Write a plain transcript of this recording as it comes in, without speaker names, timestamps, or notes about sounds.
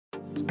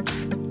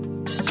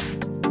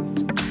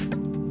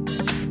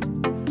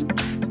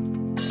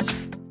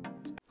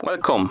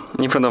Welcome!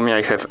 In front of me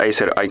I have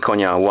ACER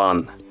Iconia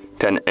One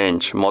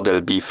 10-inch model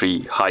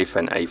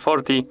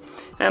B3-A40,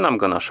 and I'm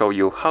gonna show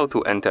you how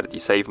to enter the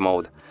save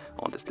mode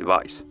on this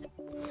device.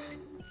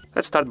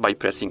 Let's start by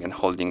pressing and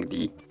holding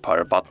the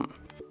power button.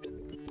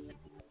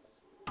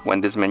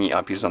 When this menu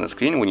appears on the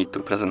screen, we need to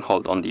press and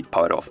hold on the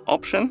power off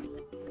option,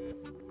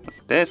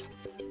 like this.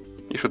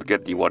 You should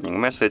get the warning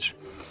message.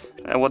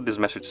 What this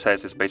message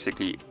says is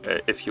basically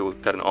if you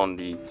turn on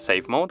the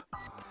save mode,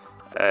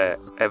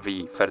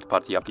 every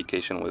third-party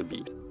application will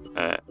be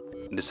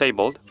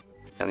disabled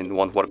and it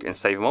won't work in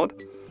save mode.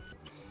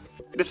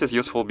 This is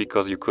useful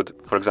because you could,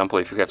 for example,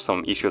 if you have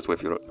some issues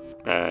with your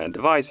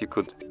device, you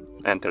could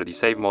enter the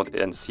save mode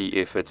and see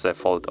if it's a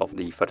fault of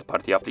the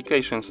third-party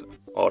applications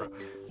or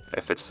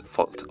if it's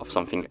fault of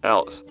something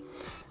else.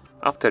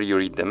 After you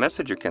read the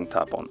message, you can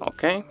tap on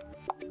OK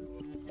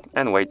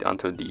and wait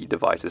until the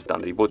device is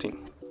done rebooting.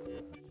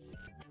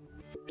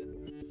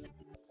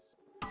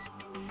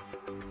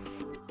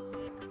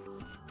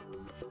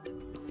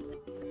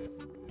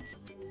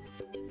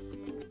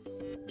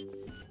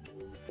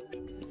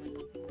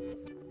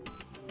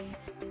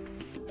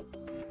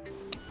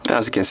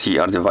 As you can see,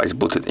 our device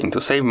booted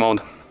into save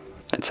mode.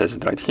 It says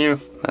it right here.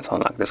 Let's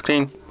unlock the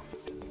screen.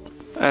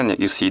 And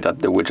you see that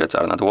the widgets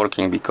are not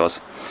working because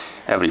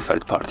every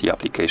third-party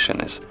application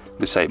is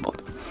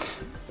disabled.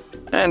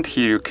 And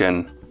here you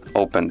can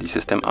open the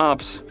system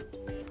apps,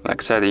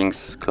 like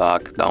settings,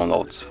 clock,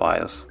 downloads,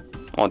 files.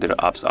 All the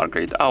apps are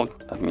grayed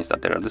out. That means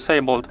that they are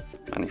disabled.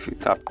 And if you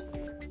tap,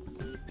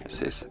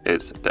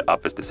 the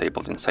app is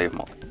disabled in save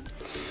mode.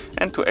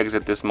 And to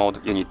exit this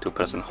mode, you need to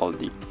press and hold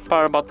the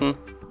power button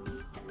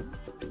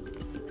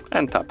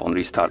and tap on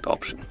restart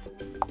option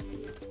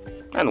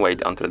and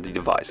wait until the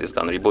device is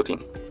done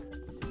rebooting.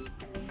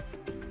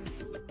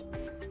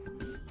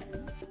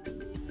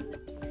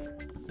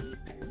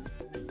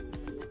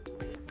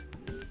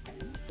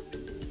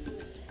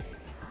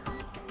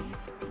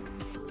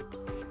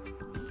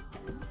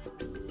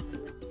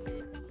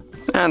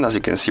 And as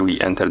you can see, we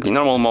entered the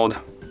normal mode,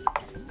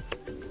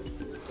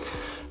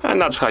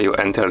 and that's how you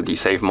enter the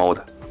save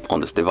mode on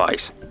this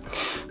device.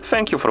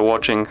 Thank you for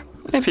watching.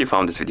 If you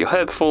found this video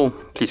helpful,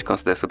 please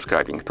consider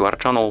subscribing to our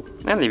channel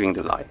and leaving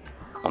the like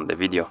on the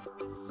video.